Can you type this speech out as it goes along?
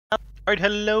Alright,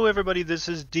 hello everybody, this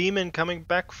is Demon coming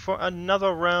back for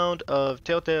another round of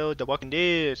Telltale The Walking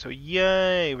Dead. So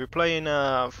yay, we're playing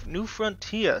New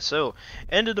Frontier. So,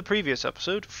 end of the previous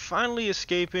episode, finally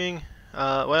escaping,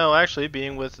 well actually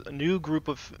being with a new group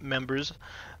of members.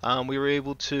 We were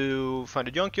able to find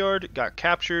a junkyard, got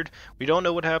captured. We don't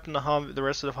know what happened to the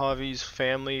rest of Javi's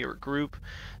family or group.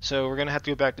 So we're going to have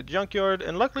to go back to the junkyard,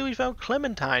 and luckily we found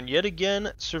Clementine yet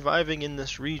again surviving in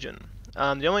this region.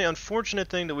 The only unfortunate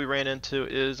thing that we ran into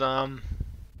is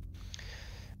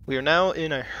we are now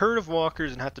in a herd of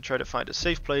walkers and have to try to find a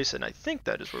safe place, and I think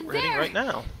that is where we're heading right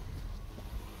now.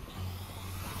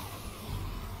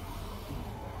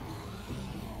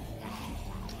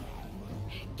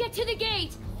 Get to the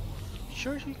gate!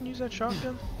 Sure you can use that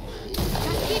shotgun?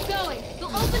 Just keep going.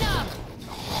 They'll open up.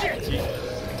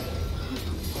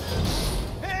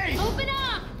 Hey! Open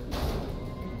up!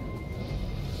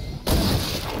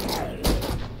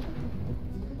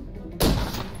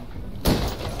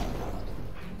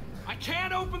 I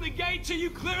can't open the gate till you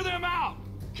clear them out.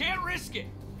 Can't risk it.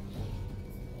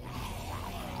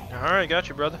 Alright, got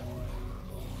you, brother.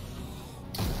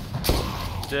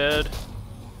 Dead.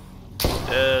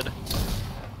 Dead.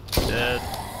 Dead.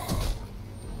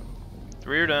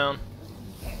 3 are down.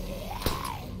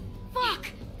 Fuck!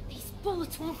 These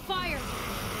bullets won't fire.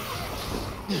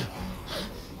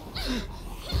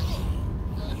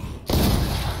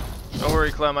 Don't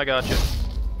worry, Clem, I got you.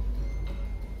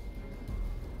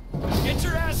 Get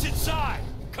your ass inside.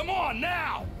 Come on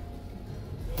now.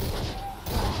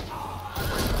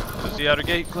 Close the outer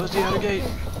gate, close the outer gate.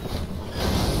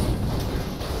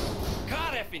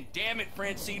 God effing damn it,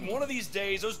 Francine. One of these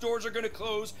days, those doors are gonna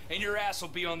close and your ass will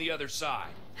be on the other side.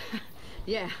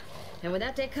 Yeah, and when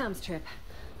that day comes, Trip,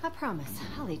 I promise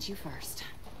I'll eat you first.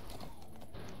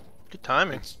 Good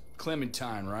timing. It's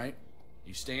Clementine, right?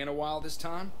 You staying a while this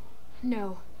time?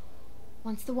 No.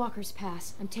 Once the walkers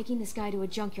pass, I'm taking this guy to a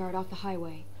junkyard off the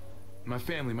highway. My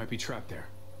family might be trapped there,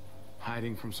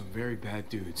 hiding from some very bad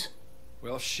dudes.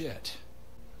 Well, shit.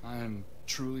 I'm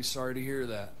truly sorry to hear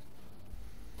that.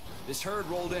 This herd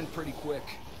rolled in pretty quick.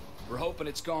 We're hoping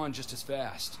it's gone just as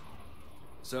fast.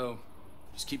 So,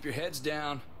 just keep your heads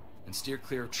down and steer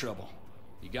clear of trouble.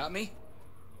 You got me?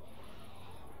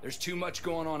 There's too much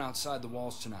going on outside the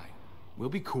walls tonight. We'll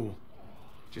be cool.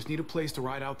 Just need a place to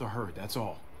ride out the herd, that's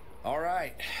all. All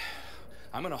right.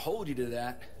 I'm gonna hold you to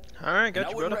that. Alright, And got I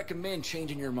you, would brother. recommend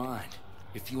changing your mind.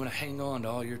 If you want to hang on to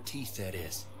all your teeth, that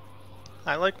is.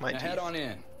 I like my Now teeth. head on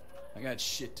in. I got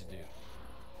shit to do.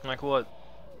 Like what?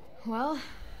 Well,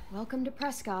 welcome to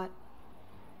Prescott.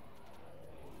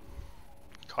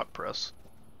 Cop press.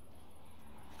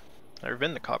 Never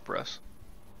been to cop press.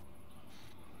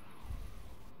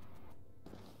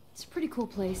 It's a pretty cool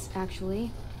place,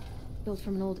 actually. Built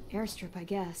from an old airstrip, I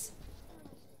guess.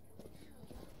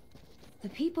 The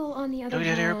people on the other Look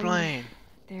at that hand, airplane.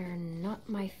 they're not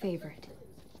my favorite.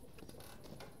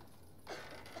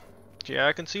 Yeah,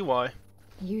 I can see why.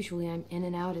 Usually I'm in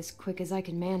and out as quick as I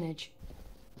can manage.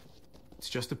 It's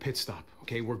just a pit stop,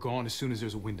 okay? We're gone as soon as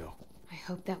there's a window. I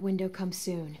hope that window comes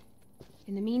soon.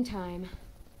 In the meantime...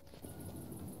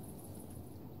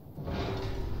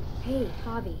 Hey,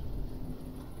 Javi.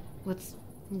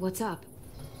 What's up?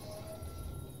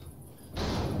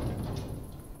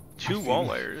 Two My wall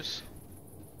family. layers.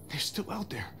 They're still out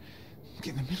there,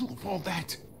 in the middle of all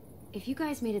that. If you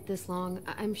guys made it this long,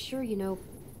 I'm sure they'll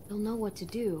know what to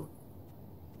do.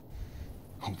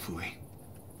 Hopefully.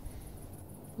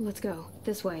 Let's go.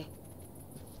 This way.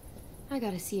 I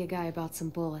gotta see a guy about some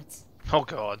bullets. Oh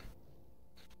god.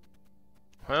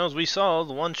 Well, as we saw,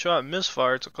 the one shot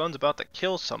misfired, so Clem's about to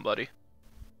kill somebody.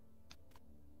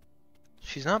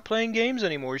 She's not playing games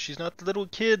anymore. She's not the little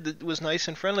kid that was nice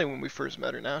and friendly when we first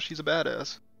met her. Now she's a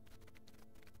badass.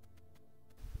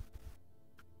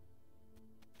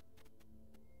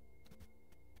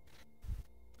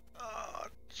 Oh,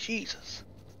 Jesus.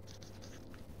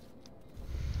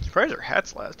 Surprised her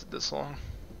hat's lasted this long.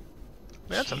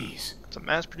 Man, Jeez. that's a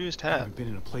mass-produced I hat. haven't been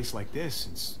in a place like this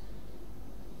since...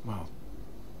 Well,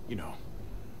 you know.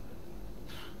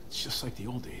 It's just like the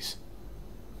old days.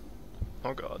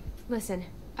 Oh god. Listen,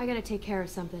 I gotta take care of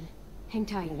something. Hang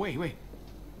tight. Oh, wait.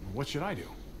 What should I do?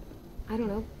 I don't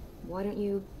know. Why don't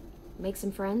you make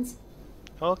some friends?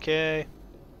 Okay.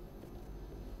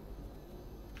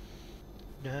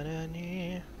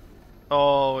 Da-da-dee.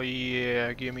 Oh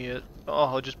yeah, give me it. Oh,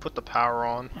 I'll just put the power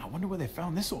on. I wonder where they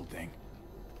found this old thing.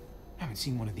 I haven't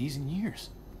seen one of these in years.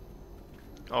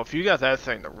 Oh, if you got that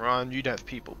thing to run, you'd have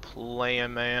people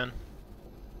playing, man.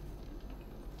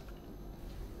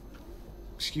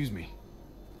 Excuse me.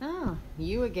 Oh,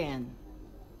 you again.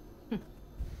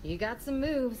 You got some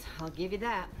moves, I'll give you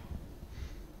that.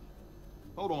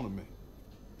 Hold on a minute.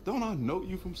 Don't I know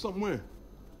you from somewhere?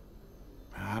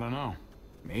 I don't know.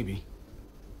 Maybe.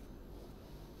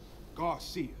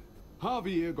 Garcia.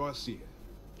 Javier Garcia.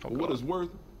 Oh, For what God. it's worth,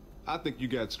 I think you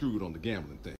got screwed on the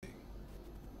gambling thing.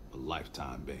 A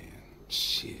lifetime ban.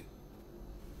 Shit.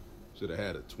 Should have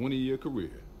had a 20-year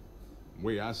career. The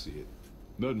way I see it,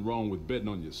 nothing wrong with betting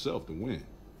on yourself to win.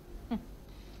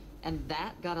 And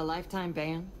that got a lifetime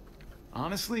ban?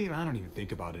 Honestly, I don't even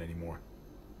think about it anymore.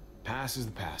 Past is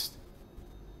the past.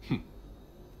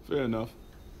 Fair enough.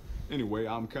 Anyway,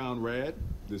 I'm Conrad.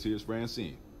 This here's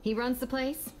Francine. He runs the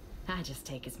place? I just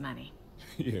take his money.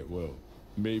 Yeah, well,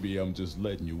 maybe I'm just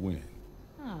letting you win.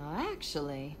 Oh,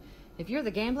 actually, if you're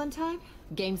the gambling type,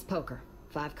 game's poker.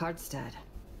 5-card stud.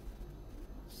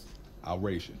 I'll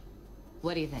race you.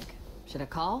 What do you think? Should I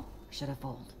call or should I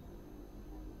fold?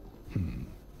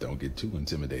 Don't get too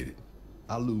intimidated.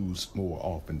 I lose more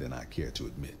often than I care to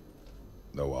admit.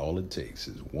 Though all it takes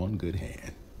is one good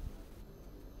hand.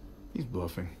 He's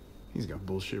bluffing. He's got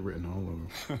bullshit written all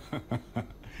over.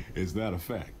 Is that a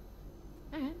fact?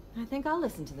 Alright, I think I'll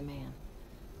listen to the man.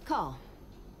 Call.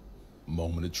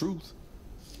 Moment of truth.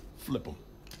 Flip 'em.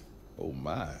 Oh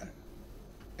my.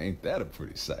 Ain't that a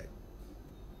pretty sight?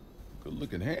 Good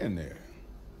looking hand there,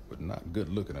 but not good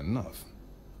looking enough.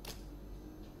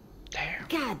 Damn.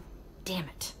 God damn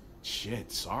it.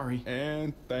 Shit, sorry.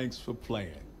 And thanks for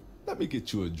playing. Let me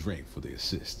get you a drink for the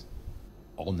assist.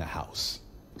 On the house.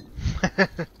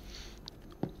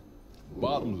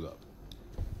 Bottoms up.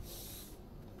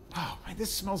 Oh, man,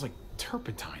 this smells like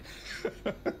turpentine.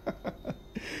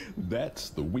 That's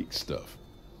the weak stuff.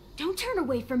 Don't turn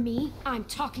away from me. I'm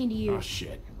talking to you. Oh,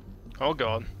 shit. Oh,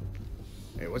 God.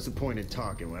 Hey, what's the point in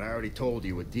talking when I already told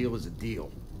you a deal is a deal?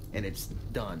 And it's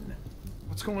done.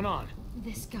 What's going on?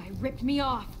 This guy ripped me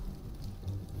off.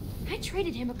 I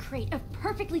traded him a crate of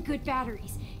perfectly good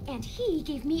batteries, and he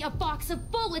gave me a box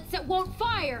of bullets that won't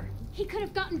fire. He could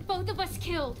have gotten both of us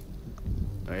killed.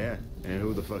 Oh yeah? And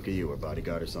who the fuck are you, a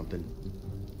bodyguard or something?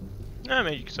 I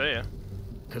mean, you could say, yeah.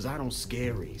 Cause I don't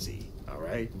scare easy,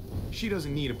 alright? She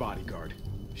doesn't need a bodyguard.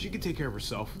 She can take care of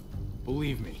herself.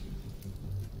 Believe me.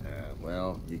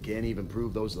 Well, you can't even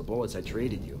prove those are the bullets I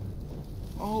traded you.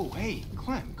 Oh, hey,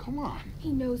 Clem, come on.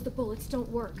 He knows the bullets don't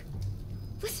work.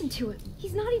 Listen to him.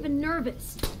 He's not even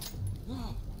nervous.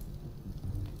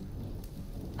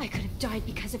 I could have died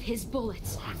because of his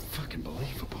bullets. Unfucking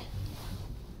believable.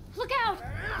 Look out!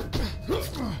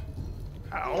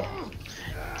 Ow.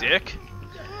 Dick.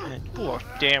 Pull a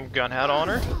damn gun hat on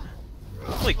her.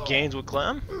 Play games with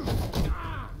Clem.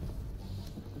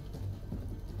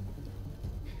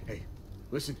 Hey,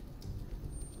 listen.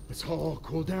 Let's all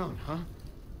cool down, huh?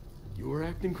 You were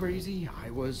acting crazy, I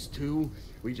was too.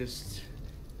 We just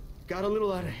got a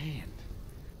little out of hand.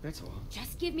 That's all.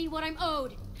 Just give me what I'm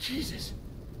owed. Jesus.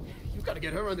 You gotta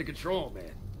get her under control,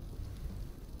 man.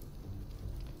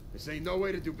 This ain't no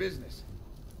way to do business.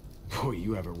 Boy,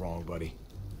 you have it wrong, buddy.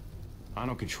 I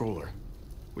don't control her.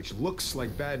 Which looks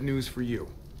like bad news for you.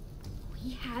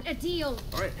 We had a deal.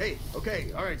 Alright, hey,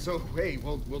 okay, alright, so hey,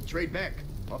 we'll trade back.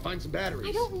 I'll find some batteries.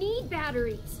 I don't need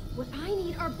batteries. What I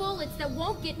need are bullets that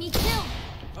won't get me killed.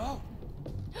 Oh.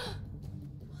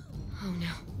 Oh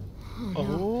no.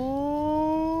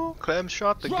 Oh, Clem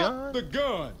shot the Drop gun. the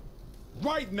gun!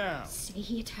 Right now! Say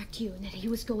he attacked you and that he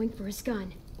was going for his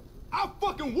gun. I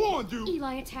fucking warned you!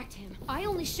 Eli attacked him. I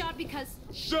only shot because...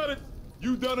 Shut it!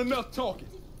 You done enough talking.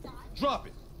 Drop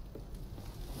it.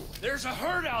 There's a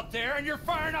herd out there and you're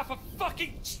firing off a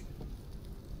fucking...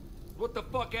 What the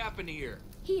fuck happened here?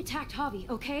 He attacked Javi,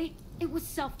 okay? It was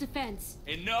self-defense.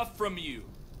 Enough from you.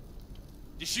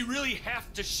 Did she really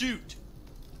have to shoot?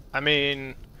 I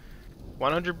mean,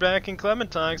 100 back in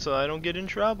Clementine, so I don't get in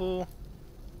trouble.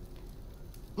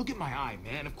 Look at my eye,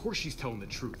 man. Of course she's telling the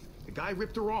truth. The guy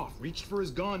ripped her off, reached for his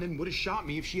gun, and would have shot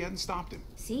me if she hadn't stopped him.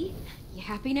 See? You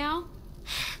happy now?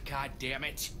 God damn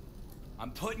it. I'm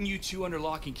putting you two under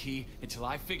lock and key until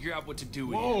I figure out what to do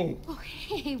with you. Whoa! Oh,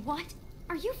 hey, what?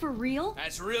 Are you for real?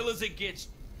 As real as it gets.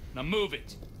 Now move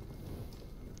it.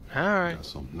 Alright. Got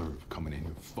some nerve coming in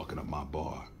here fucking up my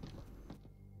bar.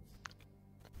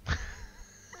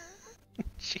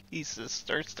 Jesus,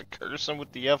 starts to curse him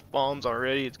with the F-bombs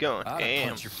already. It's going I'd damn.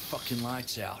 punch your fucking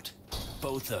lights out.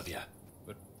 Both of you.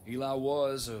 But Eli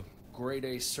was a grade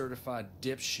A certified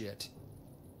dipshit.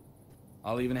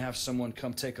 I'll even have someone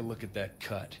come take a look at that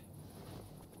cut.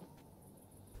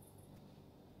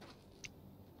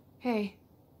 Hey,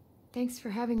 thanks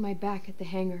for having my back at the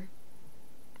hangar.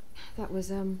 That was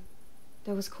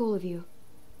cool of you.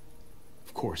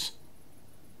 Of course.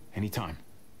 Anytime.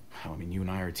 Hell, I mean, you and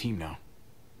I are a team now.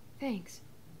 Thanks.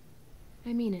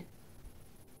 I mean it.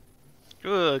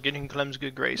 Ugh, getting Clem's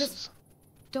good graces. Just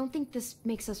don't think this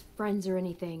makes us friends or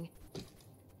anything.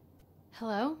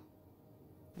 Hello?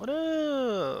 What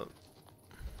up?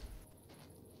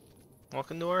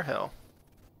 Welcome to our hell.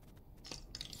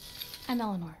 I'm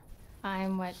Eleanor.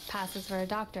 I'm what passes for a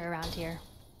doctor around here.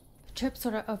 Trip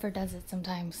sort of overdoes it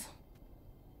sometimes.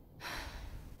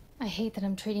 I hate that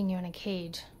I'm treating you in a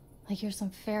cage, like you're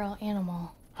some feral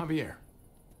animal. Javier.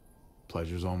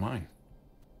 Pleasure's all mine.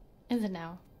 Is it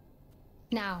now?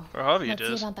 Now, For Javi, let's it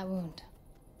see is. about that wound.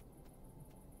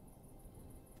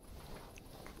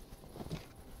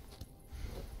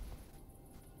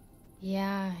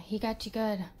 Yeah, he got you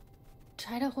good.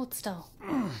 Try to hold still.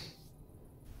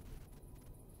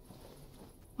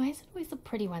 Why is it always the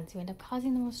pretty ones who end up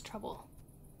causing the most trouble?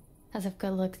 As if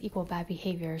good looks equal bad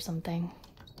behavior or something.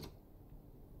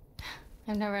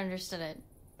 I've never understood it.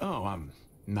 Oh, I'm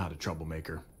not a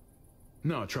troublemaker.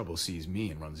 No, trouble sees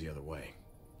me and runs the other way.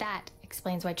 That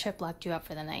explains why Trip locked you up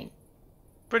for the night.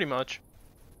 Pretty much.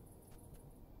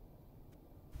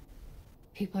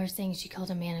 People are saying she killed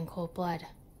a man in cold blood.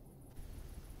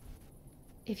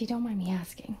 If you don't mind me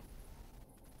asking,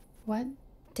 what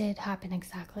did happen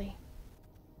exactly?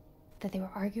 That they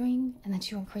were arguing and then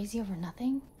she went crazy over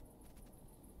nothing?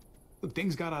 Look,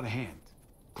 things got out of hand.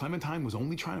 Clementine was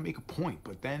only trying to make a point,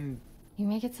 but then... You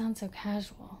make it sound so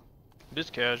casual.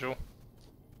 Just casual.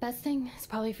 Best thing is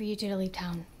probably for you two to leave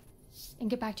town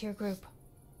and get back to your group.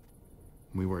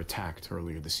 We were attacked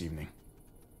earlier this evening.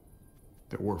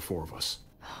 There were 4 of us.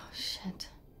 Oh, shit.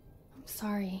 I'm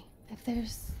sorry. If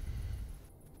there's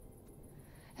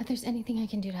anything I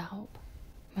can do to help.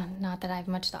 Well, not that I have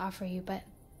much to offer you, but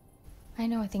I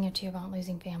know a thing or two about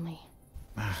losing family.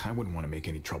 I wouldn't want to make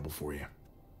any trouble for you.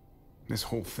 This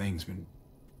whole thing's been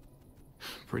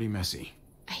pretty messy.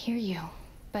 I hear you,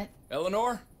 but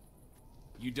Eleanor?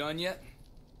 You done yet?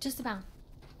 just about.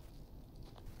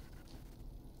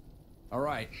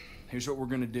 Alright, here's what we're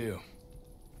gonna do.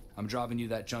 I'm driving you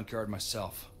that junkyard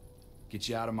myself. Get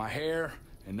you out of my hair,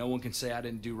 and no one can say I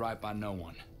didn't do right by no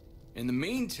one. In the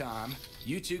meantime,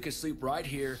 you two can sleep right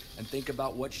here and think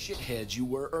about what shitheads you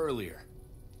were earlier.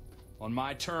 On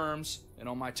my terms and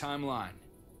on my timeline.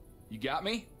 You got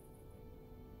me?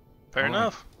 Fair All right.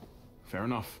 enough. Fair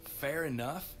enough. Fair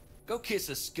enough. Go kiss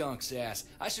a skunk's ass.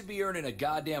 I should be earning a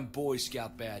goddamn Boy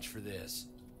Scout badge for this.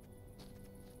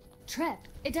 Trip,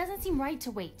 it doesn't seem right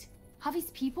to wait.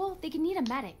 Javi's people, they could need a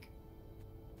medic.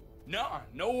 Nuh-uh,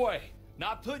 no way.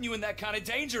 Not putting you in that kind of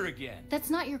danger again. That's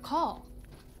not your call.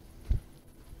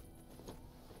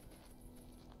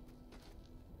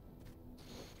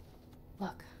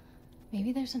 Look,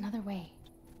 maybe there's another way.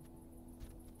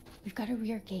 We've got a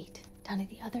rear gate down at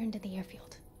the other end of the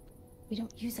airfield. We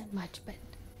don't use it much, but,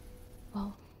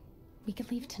 well, we could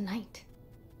leave tonight.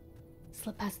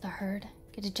 Slip past the herd,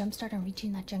 get a jump start on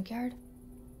reaching that junkyard.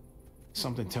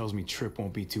 Something tells me Trip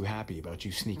won't be too happy about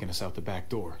you sneaking us out the back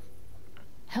door.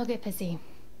 He'll get pissy,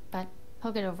 but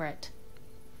he'll get over it.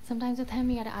 Sometimes with him,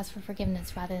 you gotta ask for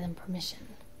forgiveness rather than permission.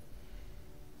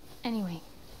 Anyway,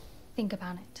 think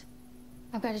about it.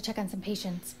 I've got to check on some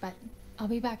patients, but I'll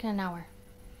be back in an hour.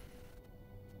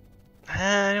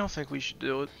 I don't think we should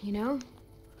do it. You know,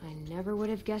 I never would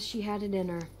have guessed she had it in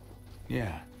her.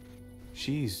 Yeah.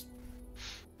 She's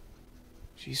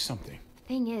something.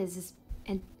 Thing is,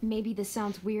 and maybe this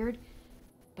sounds weird,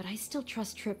 but I still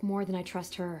trust Trip more than I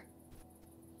trust her.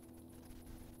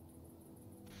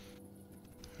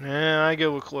 Yeah, I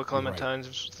go with what Clementine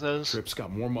says. Trip's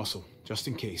got more muscle, just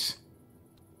in case.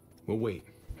 We'll wait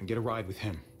and get a ride with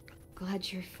him.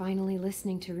 Glad you're finally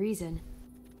listening to reason.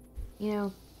 You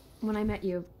know, when I met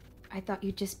you, I thought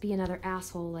you'd just be another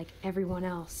asshole like everyone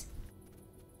else.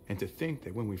 And to think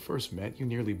that when we first met, you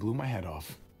nearly blew my head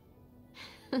off.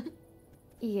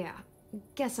 Yeah,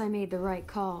 guess I made the right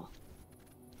call.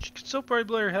 She could still probably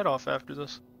blow her head off after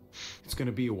this. It's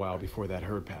gonna be a while before that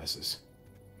herd passes.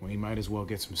 We might as well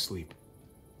get some sleep.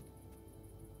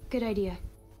 Good idea.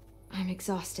 I'm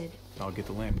exhausted. I'll get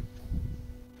the lamp.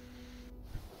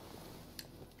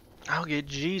 I'll get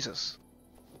Jesus.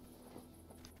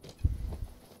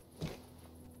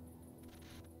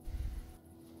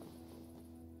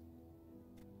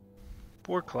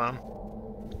 Poor Clem.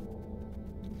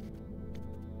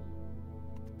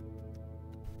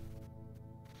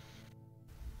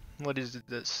 What is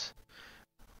this?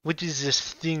 What is this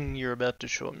thing you're about to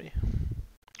show me?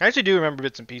 I actually do remember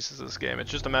bits and pieces of this game. It's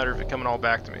just a matter of it coming all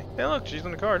back to me. Hey, look, she's in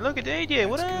the car. Look at AJ.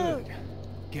 What up? Good.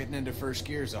 Getting into first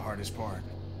gear is the hardest part.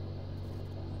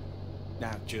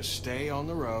 Now, just stay on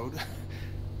the road.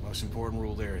 Most important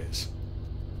rule there is.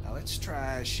 Now, let's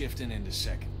try shifting into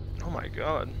second. Oh my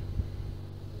god.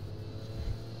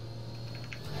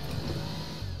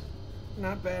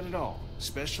 not bad at all,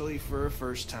 especially for a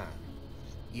first time.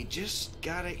 You just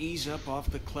gotta ease up off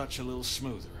the clutch a little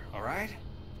smoother, alright?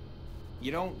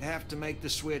 You don't have to make the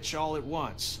switch all at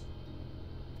once.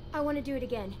 I want to do it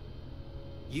again.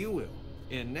 You will.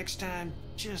 And next time,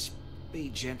 just be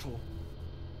gentle.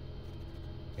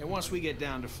 And once we get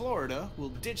down to Florida, we'll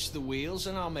ditch the wheels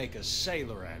and I'll make a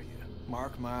sailor out of you.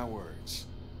 Mark my words.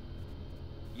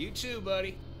 You too,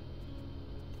 buddy.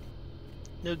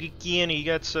 Look at Kenny, he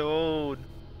got so old.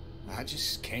 I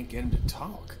just can't get him to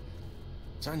talk.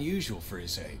 It's unusual for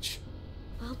his age.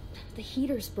 Well, the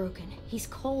heater's broken. He's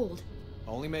cold.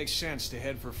 Only makes sense to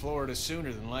head for Florida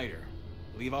sooner than later.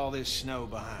 Leave all this snow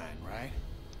behind, right?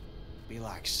 Be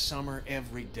like summer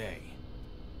every day.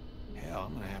 Hell,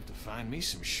 I'm gonna have to find me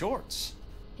some shorts.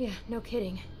 Yeah, no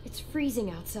kidding. It's freezing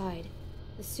outside.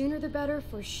 The sooner the better,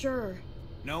 for sure.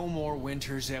 No more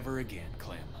winters ever again,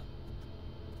 Clem.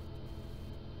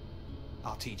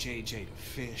 I'll teach AJ to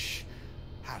fish,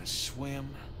 how to swim.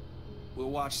 We'll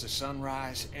watch the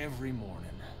sunrise every morning.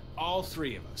 All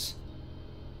three of us.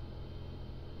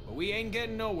 But we ain't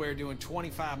getting nowhere doing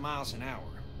 25 miles an hour.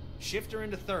 Shift her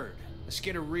into third. Let's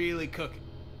get her really cooking.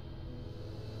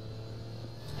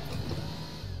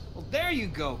 Well, there you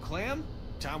go, Clem.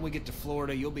 Time we get to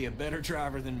Florida, you'll be a better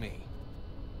driver than me.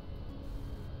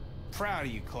 Proud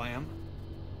of you, Clem.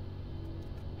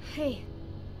 Hey,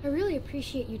 I really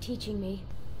appreciate you teaching me.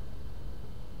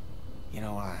 You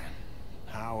know, I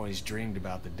always dreamed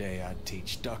about the day I'd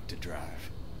teach Duck to drive.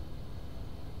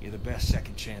 You're the best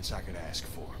second chance I could ask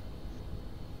for.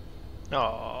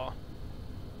 Aww.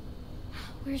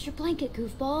 Where's your blanket,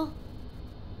 goofball?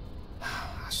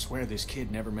 I swear this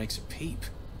kid never makes a peep.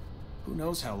 Who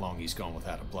knows how long he's gone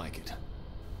without a blanket.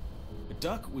 The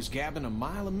Duck was gabbing a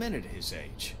mile a minute at his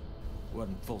age.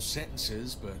 Wasn't full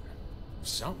sentences, but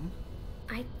something.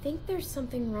 I think there's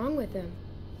something wrong with him.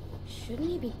 Shouldn't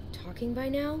he be talking by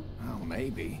now? Oh,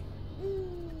 maybe.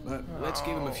 But let's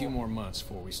give him a few more months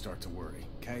before we start to worry,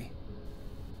 okay?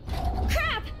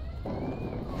 Crap!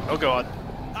 Oh god.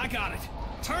 I got it.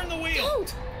 Turn the wheel.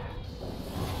 Don't!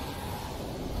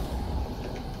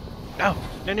 No!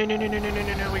 No, no, no, no, no, no,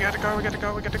 no, no, we gotta go, we gotta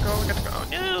go, we gotta go, we gotta go.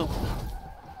 No!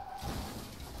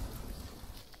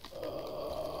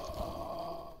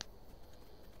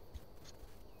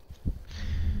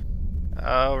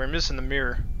 Oh, we're missing the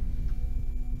mirror.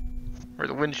 Or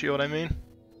the windshield, I mean.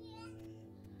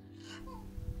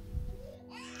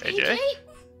 AJ? AJ?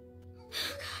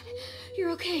 Oh god,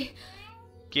 you're okay.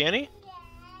 Kenny?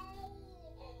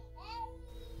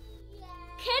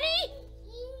 Kenny?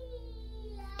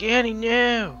 Kenny,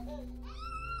 no!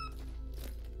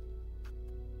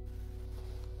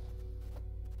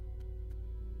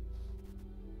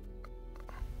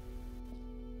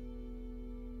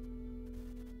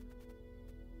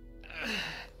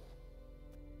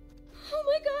 Oh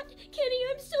my god, Kenny,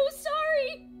 I'm so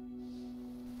sorry!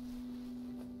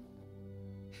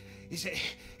 Is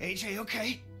AJ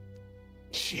okay?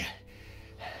 Shit.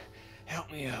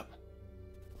 Help me up.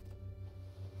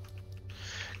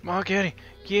 Come on, Kenny!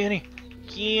 Kenny!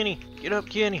 Kenny! Get up,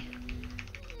 Kenny!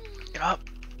 Get up!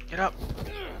 Get up!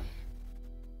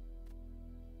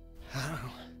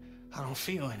 I don't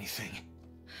feel anything.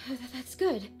 That's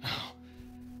good. No.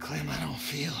 Clem, I don't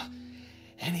feel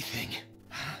anything.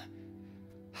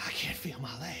 I can't feel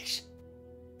my legs.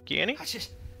 Kenny? I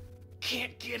just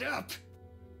can't get up.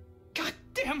 God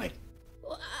damn it!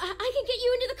 Well, I can get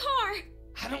you into the car.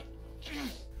 I don't...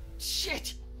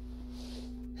 Shit!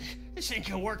 This ain't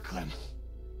gonna work, Clem.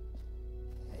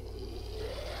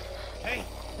 Hey!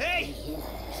 Hey!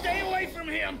 Stay away from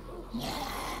him!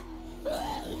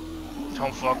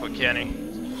 Don't fuck with Kenny.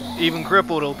 Even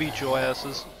crippled, he'll beat your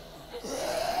asses.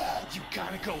 You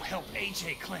gotta go help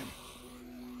AJ, Clem.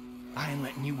 I ain't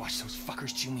letting you watch those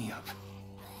fuckers chew me up.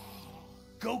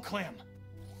 Go, Clem!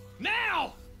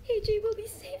 Now! AJ will be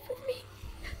safe with me.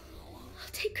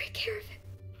 I'll take great care of him.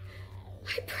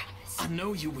 I promise. I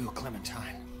know you will,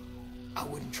 Clementine. I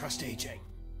wouldn't trust AJ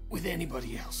with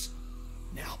anybody else.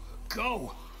 Now,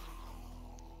 go!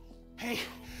 Hey,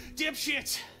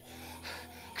 dipshits!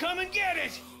 Come and get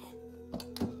it!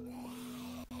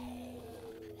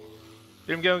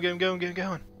 Get him going, get him going, get him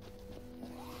going.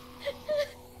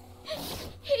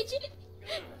 AJ,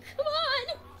 come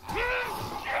on!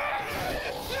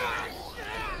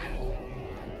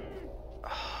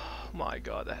 Oh my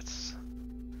god, that's...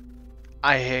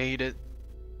 I hate it.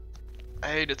 I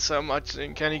hate it so much.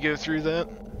 And can he go through that?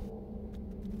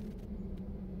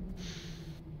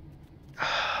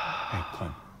 Hey,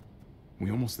 Clem. We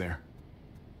almost there.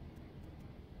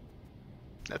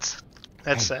 That's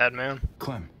Hey. sad, man.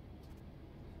 Clem.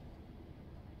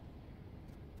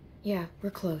 Yeah, we're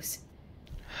close.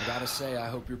 I gotta say, I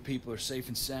hope your people are safe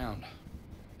and sound.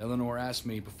 Eleanor asked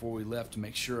me before we left to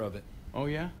make sure of it. Oh,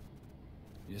 yeah?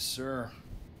 Yes, sir.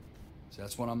 So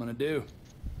that's what I'm gonna do.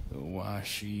 Though why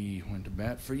she went to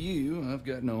bat for you, I've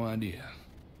got no idea.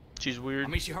 She's weird. I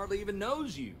mean, she hardly even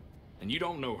knows you. And you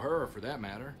don't know her, for that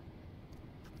matter.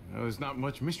 There's not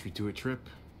much mystery to it, Trip.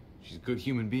 She's a good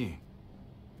human being.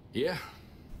 Yeah.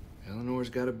 Eleanor's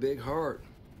got a big heart.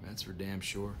 That's for damn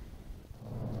sure.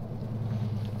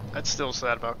 That's still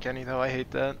sad about Kenny, though. I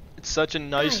hate that. It's such a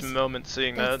nice Guys, moment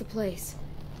seeing that's that. the place.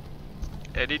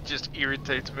 And it just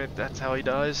irritates me. That's how he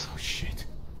dies. Oh, shit.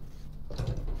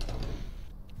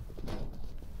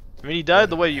 I mean, he died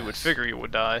the way you would figure he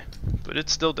would die, but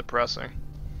it's still depressing.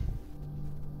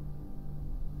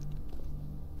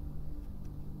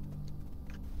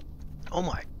 Oh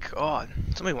my god.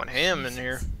 Somebody went ham in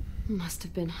here. Must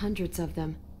have been hundreds of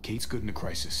them. Kate's good in a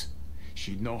crisis.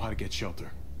 She'd know how to get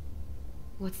shelter.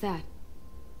 What's that?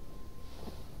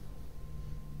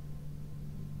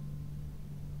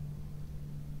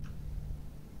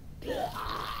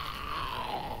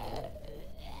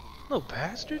 Little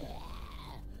bastard.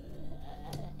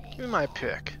 Give me my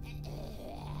pick.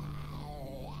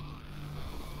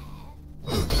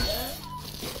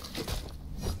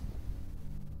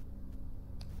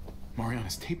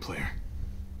 Mariana's tape player.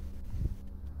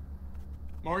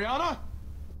 Mariana?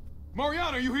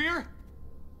 Mariana, are you here?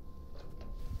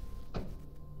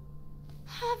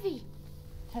 Javi,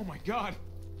 Oh my god.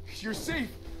 You're safe.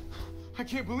 I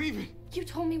can't believe it. you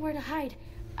told me where to hide.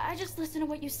 I just listened to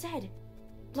what you said.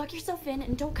 Lock yourself in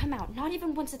and don't come out, not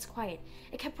even once it's quiet.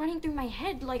 It kept running through my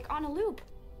head like on a loop.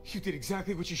 You did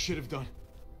exactly what you should have done.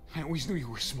 I always knew you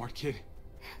were a smart kid.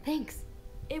 Thanks.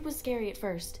 It was scary at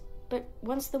first, but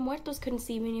once the muertos couldn't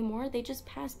see me anymore, they just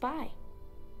passed by.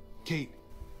 Kate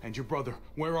and your brother,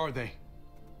 where are they?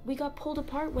 We got pulled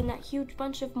apart when that huge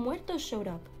bunch of muertos showed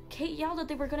up. Kate yelled that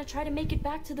they were gonna try to make it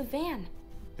back to the van.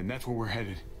 And that's where we're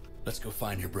headed. Let's go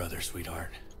find your brother,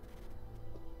 sweetheart.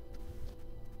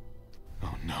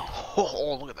 Oh no.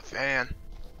 Oh, look at the fan.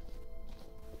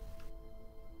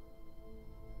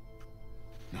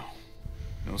 No.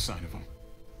 No sign of them.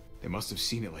 They must have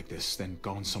seen it like this, then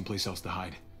gone someplace else to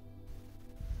hide.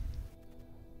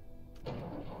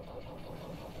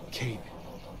 Kate.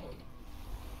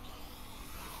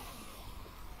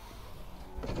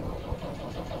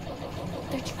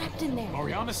 They're trapped in there.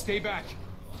 Mariana, stay back.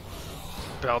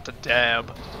 About to dab.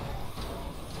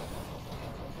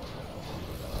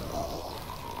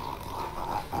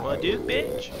 What do,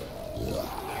 bitch?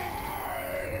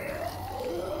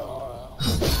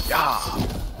 Yeah.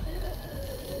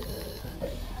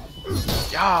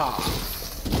 Yeah.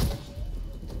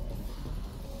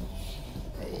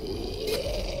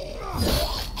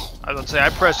 I don't say I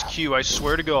press Q, I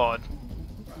swear to God.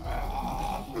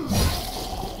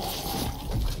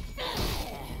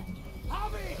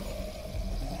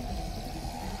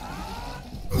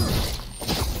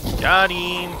 Got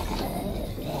him.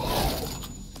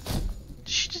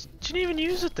 She didn't even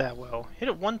use it that well. Hit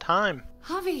it one time.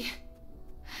 Javi,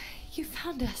 you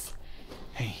found us.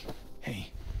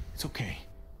 Hey, it's okay.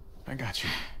 I got you.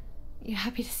 You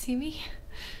happy to see me?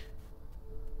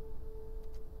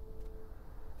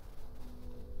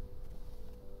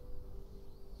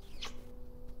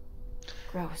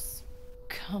 Gross.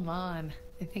 Come on.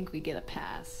 I think we get a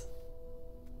pass.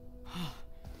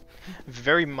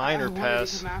 Very minor I wanted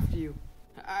pass. to come after you.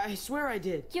 I swear I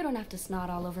did. You don't have to snot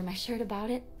all over my shirt about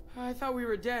it. I thought we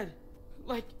were dead.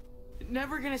 Like,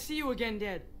 never gonna see you again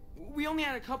dead. We only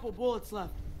had a couple bullets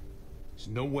left. There's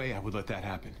no way I would let that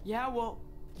happen. Yeah, well,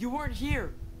 you weren't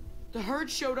here. The herd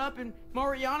showed up and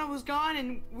Mariana was gone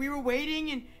and we were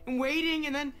waiting and waiting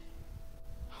and then...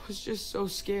 I was just so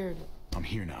scared. I'm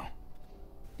here now.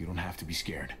 You don't have to be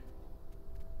scared.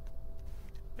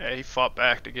 Yeah, he fought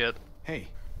back to get. Hey,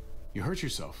 you hurt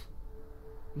yourself.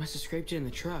 Must have scraped it in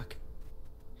the truck.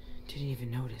 Didn't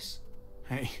even notice.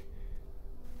 Hey,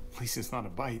 at least it's not a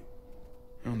bite.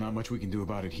 Well, not much we can do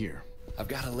about it here. I've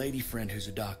got a lady friend who's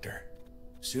a doctor.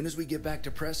 Soon as we get back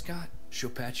to Prescott, she'll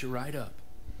patch you right up.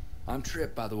 I'm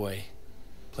Trip, by the way.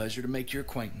 Pleasure to make your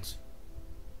acquaintance.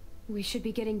 We should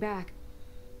be getting back.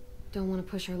 Don't want to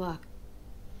push our luck.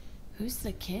 Who's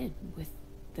the kid with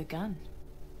the gun?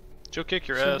 She'll kick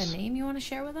your Does she have ass. a name you want to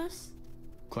share with us?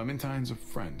 Clementine's a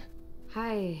friend.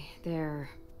 Hi there.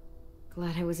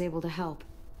 Glad I was able to help.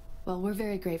 Well, we're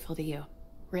very grateful to you.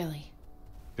 Really.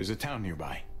 There's a town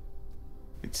nearby.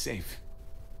 It's safe.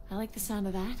 I like the sound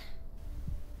of that.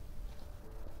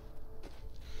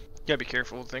 Gotta be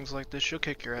careful with things like this. She'll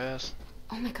kick your ass.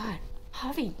 Oh my god.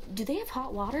 Javi, do they have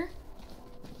hot water?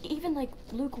 Even like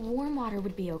lukewarm water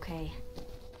would be okay.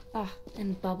 Ah,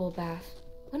 and bubble bath.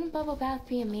 Wouldn't bubble bath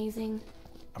be amazing?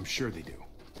 I'm sure they do.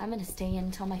 I'm gonna stay in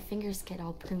until my fingers get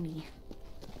all pruny.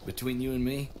 Between you and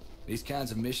me, these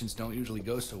kinds of missions don't usually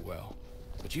go so well.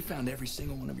 But you found every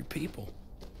single one of your people.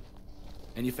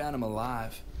 And you found them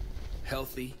alive,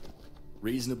 healthy,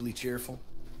 reasonably cheerful.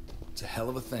 It's a hell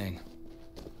of a thing.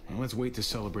 Well, let's wait to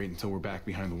celebrate until we're back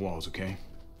behind the walls, okay?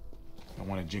 I don't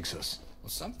want to jinx us. Well,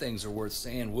 some things are worth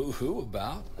saying woo-hoo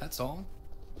about, that's all.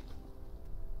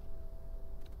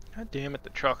 God damn it, the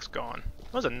truck's gone.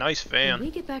 That was a nice van. When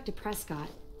we get back to Prescott,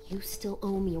 you still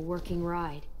owe me a working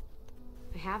ride.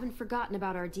 I haven't forgotten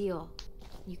about our deal.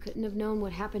 You couldn't have known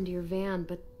what happened to your van,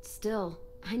 but still,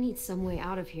 I need some way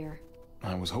out of here.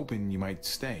 I was hoping you might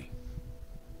stay.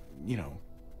 You know,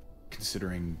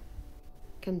 considering...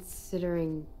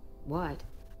 Considering what?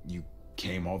 You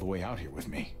came all the way out here with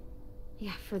me.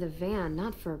 Yeah, for the van,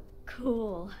 not for...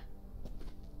 Cool.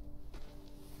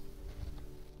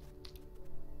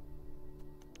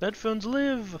 Headphones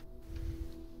live!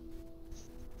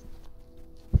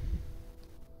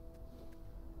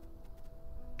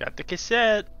 Got the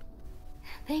cassette!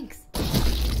 Thanks.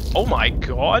 Oh my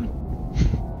god!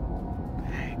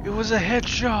 It was a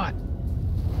headshot!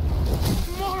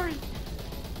 Mari!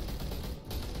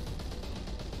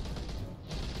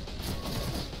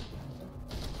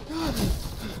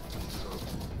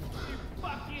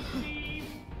 Fucking thieves!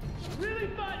 Really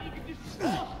thought you could just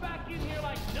toss back in here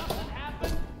like nothing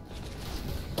happened?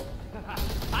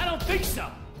 I don't think so!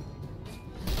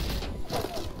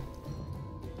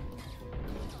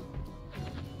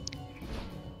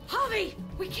 Javi!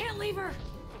 We can't leave her!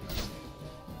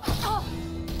 Oh!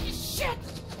 Shit!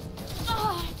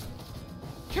 Oh!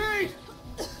 Kate!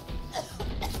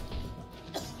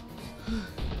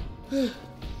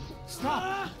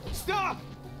 Stop! Stop!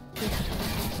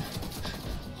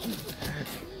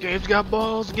 Gabe's got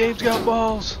balls! Gabe's got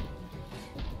balls!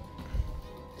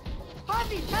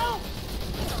 Javi, help!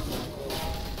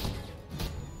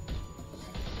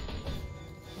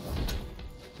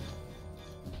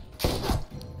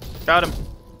 Got him!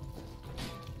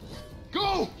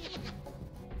 Go!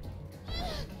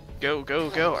 Go, go,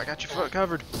 go! I got your foot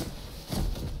covered!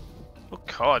 Oh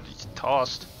god, he's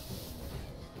tossed.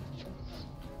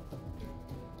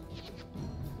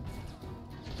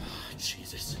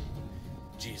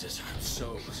 Jesus, I'm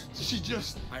so... She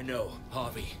just... I know,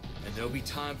 Javi, and there'll be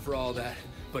time for all that,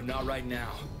 but not right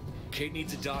now. Kate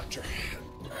needs a doctor.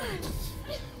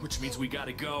 Which means we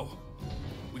gotta go.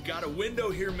 We got a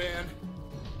window here, man.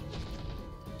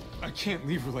 I can't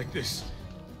leave her like this.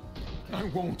 I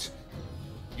won't.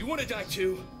 You wanna die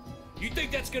too? You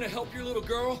think that's gonna help your little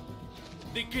girl?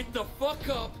 Then get the fuck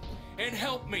up and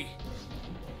help me.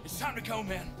 It's time to go,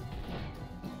 man.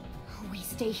 We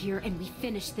stay here and we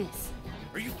finish this.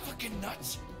 Are you fucking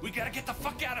nuts? We gotta get the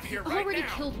fuck out of here I right already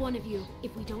now. killed one of you.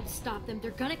 If we don't stop them,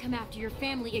 they're gonna come after your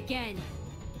family again.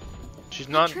 She's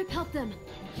not... Trip, help them.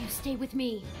 You stay with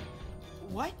me.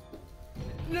 What?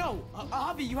 No,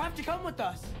 Javi, you have to come with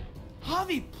us.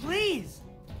 Javi, please.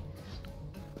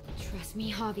 Trust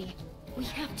me, Javi. We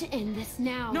have to end this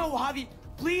now. No, Javi,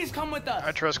 please come with us.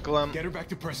 I trust Clem. Get her back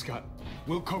to Prescott.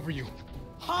 We'll cover you.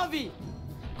 Javi!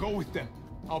 Go with them.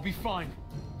 I'll be fine.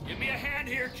 Give me a hand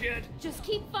here, kid. Just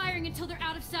keep firing until they're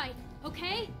out of sight,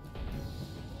 okay?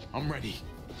 I'm ready.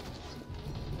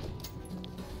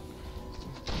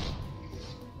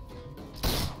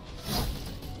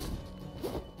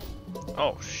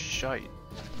 Oh, shite.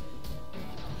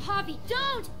 Javi,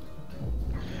 don't!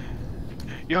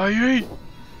 Yeah, yeah.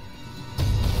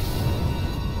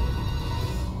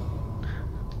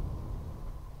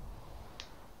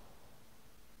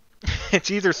 It's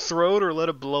either throw it or let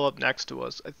it blow up next to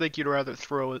us. I think you'd rather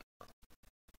throw it.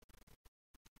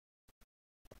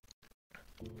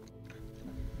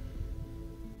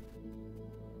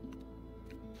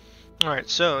 Alright,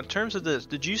 so in terms of this,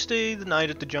 did you stay the night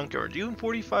at the junkyard? You and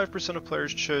 45% of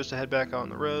players chose to head back on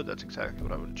the road. That's exactly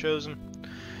what I would have chosen.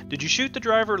 Did you shoot the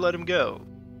driver or let him go?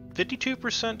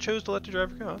 52% chose to let the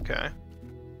driver go? Okay.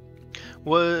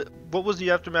 What was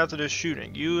the aftermath of this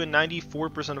shooting? You and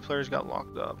 94% of players got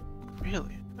locked up.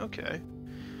 Really? Okay.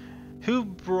 Who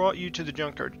brought you to the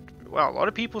junkyard? Wow, a lot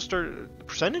of people started... The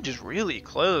percentage is really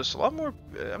close. A lot more...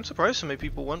 I'm surprised so many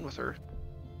people went with her.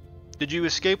 Did you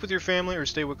escape with your family or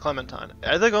stay with Clementine?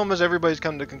 I think almost everybody's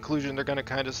come to the conclusion they're going to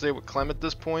kind of stay with Clem at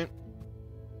this point.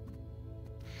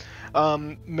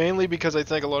 Mainly because I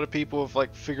think a lot of people have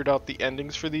like figured out the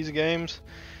endings for these games.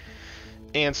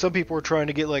 And some people are trying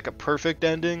to get like a perfect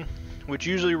ending, which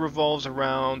usually revolves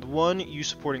around, one, you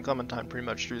supporting Clementine pretty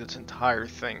much through this entire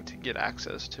thing to get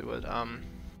access to it.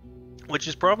 which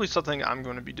is probably something I'm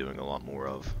going to be doing a lot more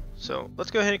of. So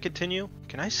let's go ahead and continue.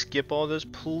 Can I skip all this?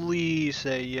 Please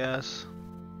say yes.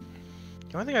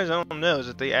 The only thing I don't know is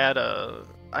that they add a...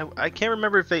 I can't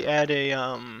remember if they add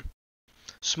a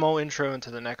small intro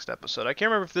into the next episode. I can't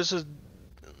remember if this is...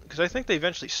 because I think they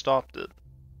eventually stopped it.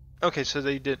 Okay, so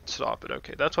they did stop it.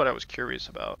 Okay, that's what I was curious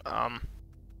about.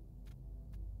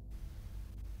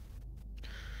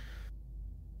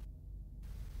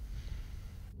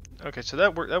 Okay, so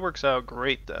that works out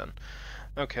great then.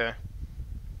 Okay.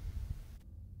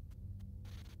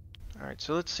 Alright,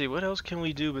 so let's see, what else can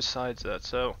we do besides that?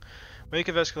 So, wake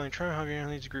of escalating trauma, Javier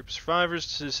leads a group of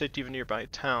survivors to the safety of a nearby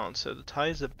town. So the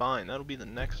ties that bind, that'll be the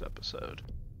next episode.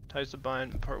 Ties that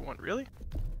bind, part 1. Really?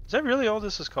 Is that really all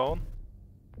this is called?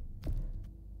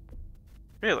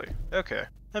 Really? Okay,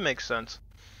 that makes sense.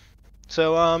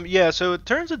 So, yeah, so in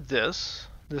terms of this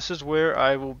is where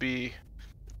I will be,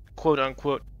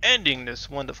 quote-unquote, ending this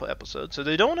wonderful episode. So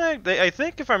they don't act, I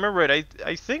think, if I remember right,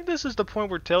 I think this is the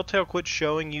point where Telltale quit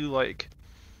showing you, like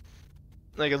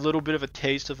a little bit of a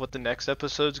taste of what the next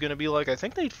episode's gonna be like. I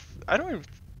think I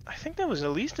think that was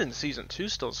at least in Season 2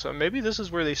 still, so maybe this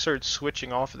is where they started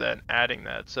switching off of that and adding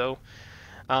that. So,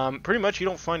 pretty much you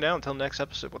don't find out until next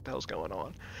episode what the hell's going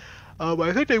on.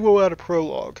 I think they will add a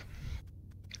prologue.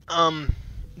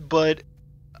 But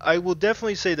I will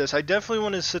definitely say this. I definitely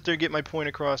want to sit there and get my point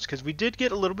across, because we did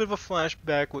get a little bit of a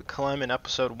flashback with Clem in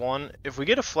episode 1. If we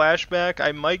get a flashback,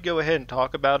 I might go ahead and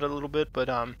talk about it a little bit, but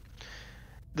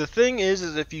the thing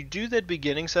is if you do that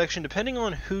beginning section, depending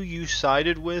on who you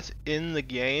sided with in the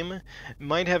game, it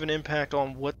might have an impact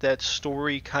on what that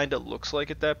story kind of looks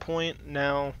like at that point.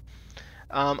 Now,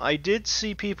 I did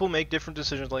see people make different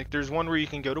decisions. Like, there's one where you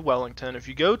can go to Wellington. If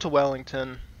you go to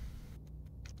Wellington,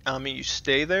 and you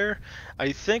stay there,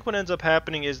 I think what ends up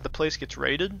happening is the place gets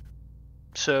raided.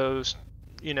 So,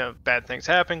 you know, bad things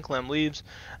happen. Clem leaves.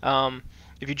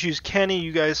 If you choose Kenny,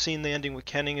 you guys seen the ending with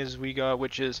Kenny as we got,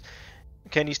 which is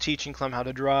Kenny's teaching Clem how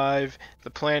to drive.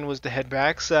 The plan was to head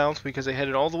back south because they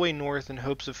headed all the way north in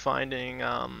hopes of finding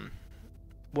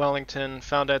Wellington.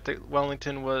 Found out that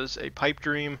Wellington was a pipe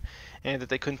dream and that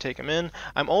they couldn't take him in.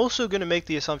 I'm also going to make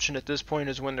the assumption at this point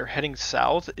is when they're heading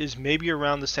south is maybe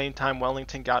around the same time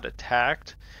Wellington got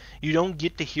attacked. You don't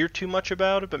get to hear too much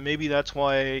about it, but maybe that's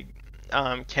why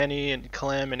Kenny and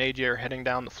Clem and AJ are heading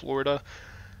down to Florida.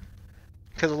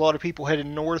 Because a lot of people headed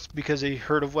north because they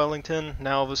heard of Wellington.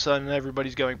 Now all of a sudden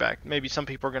everybody's going back. Maybe some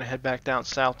people are going to head back down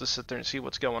south to sit there and see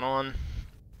what's going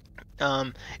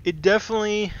on. It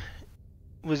definitely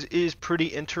is pretty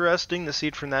interesting to see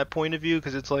it from that point of view,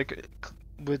 because it's like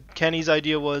what Kenny's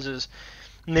idea is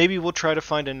maybe we'll try to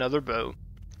find another boat.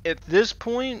 At this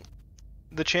point,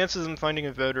 the chances in finding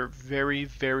a boat are very,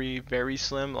 very, very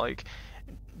slim. Like,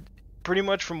 pretty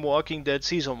much from Walking Dead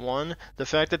Season 1, the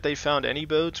fact that they found any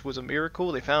boats was a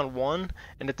miracle. They found one,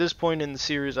 and at this point in the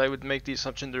series, I would make the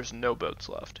assumption there's no boats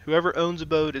left. Whoever owns a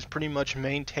boat is pretty much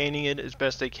maintaining it as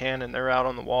best they can, and they're out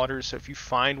on the water. So if you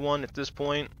find one at this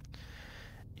point,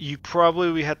 you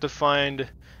probably have to find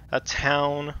a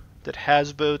town that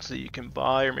has boats that you can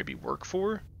buy or maybe work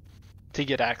for to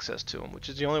get access to them, which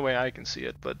is the only way I can see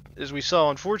it. But as we saw,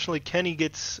 unfortunately,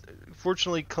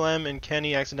 Clem and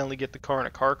Kenny accidentally get the car in a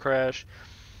car crash.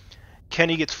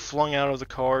 Kenny gets flung out of the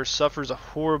car, suffers a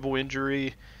horrible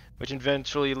injury, which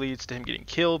eventually leads to him getting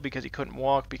killed because he couldn't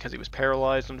walk because he was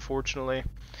paralyzed, unfortunately.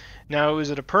 Now,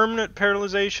 is it a permanent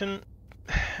paralyzation?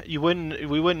 We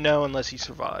wouldn't know unless he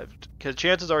survived, because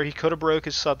chances are he could have broke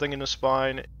his something in his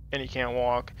spine and he can't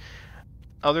walk.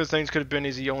 Other things could have been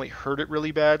is he only hurt it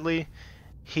really badly.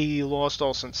 He lost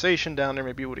all sensation down there,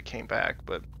 maybe he would have came back.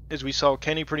 But as we saw,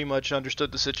 Kenny pretty much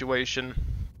understood the situation.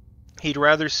 He'd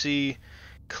rather see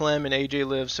Clem and AJ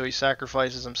live, so he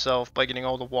sacrifices himself by getting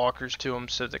all the walkers to him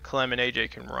so that Clem and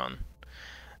AJ can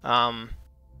run.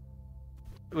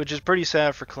 Which is pretty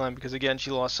sad for Clem, because again, she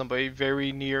lost somebody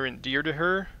very near and dear to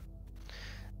her.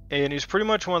 And he's pretty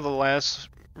much one of the last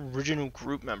original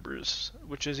group members,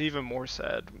 which is even more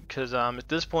sad, because at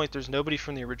this point, there's nobody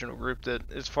from the original group that,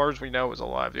 as far as we know, is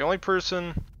alive. The only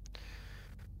person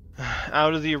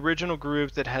out of the original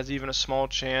group that has even a small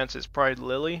chance is probably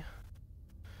Lily.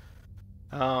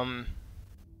 I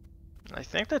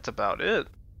think that's about it.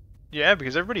 Yeah,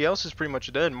 because everybody else is pretty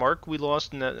much dead. Mark we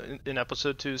lost in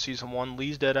episode 2 season 1.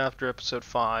 Lee's dead after episode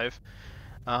 5.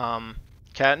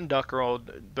 Kat and Duck are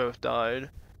both died.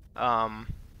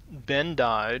 Ben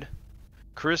died.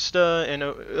 Krista and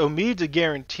Omid's a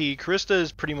guarantee. Krista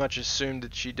is pretty much assumed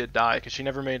that she did die because she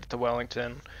never made it to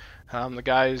Wellington. The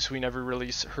guys, we never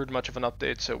really heard much of an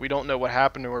update, so we don't know what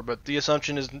happened to her, but the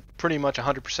assumption is pretty much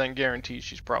 100% guaranteed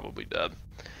she's probably dead.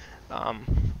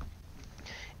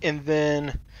 And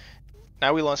then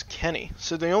now we lost Kenny.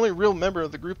 So the only real member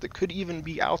of the group that could even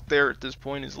be out there at this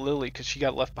point is Lily, because she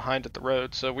got left behind at the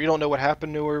road. So we don't know what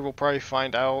happened to her. We'll probably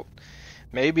find out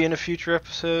maybe in a future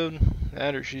episode.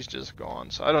 That or she's just gone.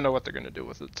 So I don't know what they're going to do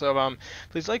with it. So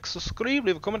please like, subscribe,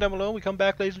 leave a comment down below. We come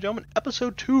back, ladies and gentlemen,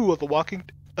 episode 2 of The Walking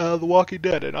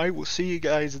Dead. And I will see you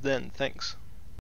guys then. Thanks.